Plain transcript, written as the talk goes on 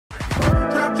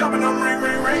jumping, I'm ring,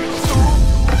 ring, ring.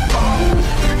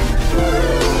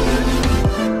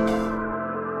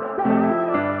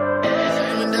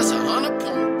 That's a 100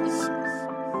 points.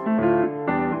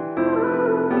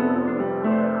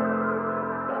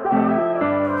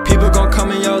 People gon'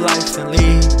 come in your life and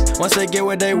leave. Once they get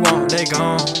what they want, they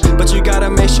gone. But you gotta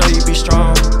make sure you be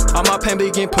strong. All my pain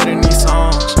begin put in these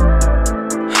songs.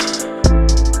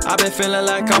 I've been feeling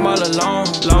like I'm all alone.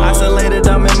 Isolated,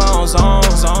 I'm in my own zone.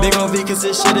 Big ol' V, cause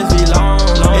this shit is V-long.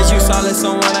 Is you solid,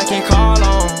 someone I can call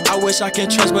on? I wish I can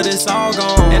trust, but it's all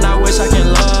gone. And I wish I can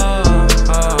love,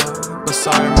 but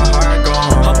sorry, my heart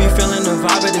gone. Hope you feeling the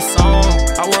vibe of this song.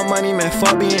 I want money, man,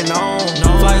 fuck being on.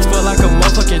 Flies feel like a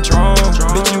motherfucking drone.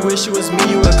 Bitch, you wish you was me,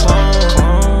 you a clone.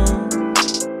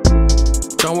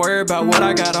 Don't worry about what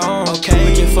I got on, okay?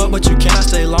 We can fuck, but you cannot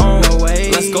stay long. No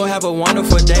way. Let's go have a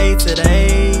wonderful day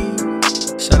today.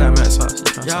 Shut up, man.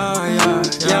 Yeah, yeah,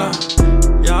 yeah,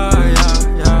 yeah,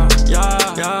 yeah,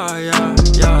 yeah, yeah, yeah,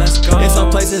 yeah. Let's go. In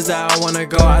some places that I wanna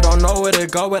go, I don't know where to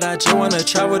go, but I just wanna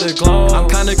travel the globe. I'm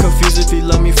kinda confused if you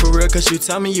love me for real, cause you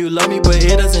tell me you love me, but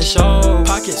it doesn't show.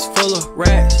 Pockets full of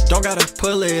racks, don't gotta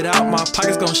pull it out, my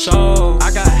pockets gon' show.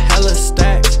 I got hella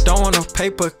stacks, don't want no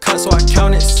paper cut, so I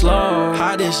count it slow.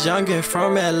 Hottest youngin'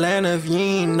 from Atlanta, if you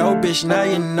ain't know, bitch, now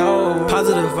you know.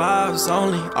 Positive vibes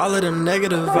only, all of them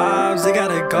negative vibes, they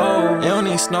gotta go. It don't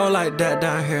even snow like that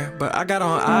down here, but I got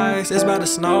on ice, it's about to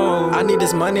snow. I need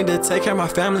this money to take care of my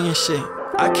family and shit.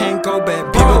 I can't go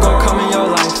back, people gon' come in your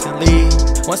life and leave.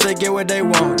 Once they get what they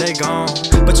want, they gone.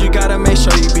 But you gotta make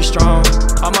sure you be strong.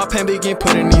 All my pain begin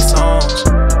put in these songs.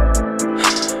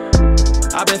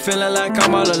 I've been feeling like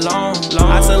I'm all alone.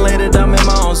 Isolated, I'm in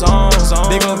my own zone.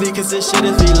 Big ol' V, cause this shit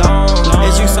is V-long.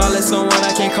 Is you solid, someone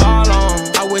I can call on?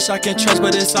 I wish I can trust,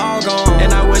 but it's all gone.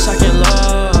 And I wish I can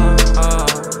love,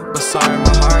 but sorry,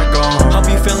 my heart gone. Hope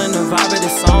you feeling the vibe of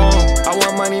this song. I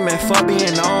want money, man, fuck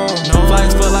being on.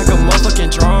 Flies feel like a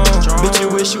motherfucking drone. Bitch, you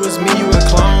wish you was me, you a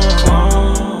clone.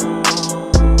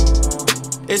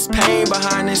 It's pain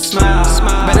behind this smile.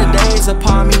 Better days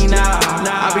upon me now.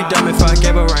 I'd be dumb if I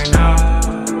gave up right now.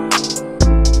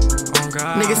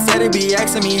 Niggas said it be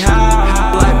asking me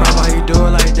how. Like, bro, why you do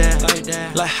it like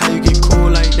that? Like how you get cool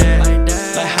like that?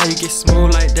 Like how you get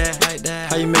smooth like that?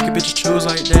 How you make a bitch choose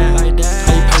like that? How you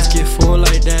pockets get full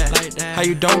like that? How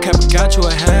you don't cap, got you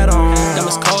a hat on? That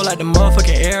was cold like the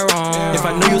motherfucking air on. If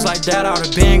I knew you was like that, I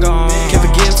would've been gone. Can't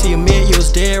forgive till you admit you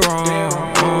was dead wrong.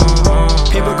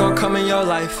 People gon' come in your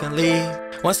life and leave.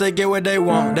 Once they get what they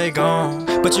want, they gone.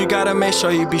 But you gotta make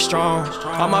sure you be strong.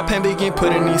 All my pain begin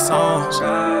put in these songs.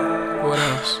 What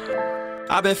else?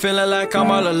 I've been feeling like I'm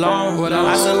all alone.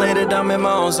 Isolated, I'm in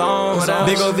my own zone.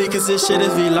 Big ol' V, cause this shit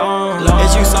is V-long.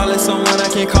 Is you solid, someone I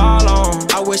can call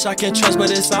on? I wish I can trust, but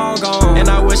it's all gone. And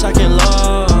I wish I can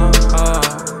love,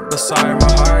 but sorry,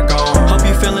 my heart gone. Hope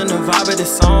you feeling the vibe of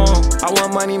this song. I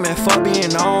want money, man, fuck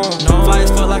being on. Flies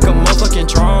feel like a motherfucking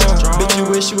drone. Bitch, you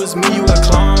wish you was me, you a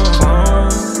clone.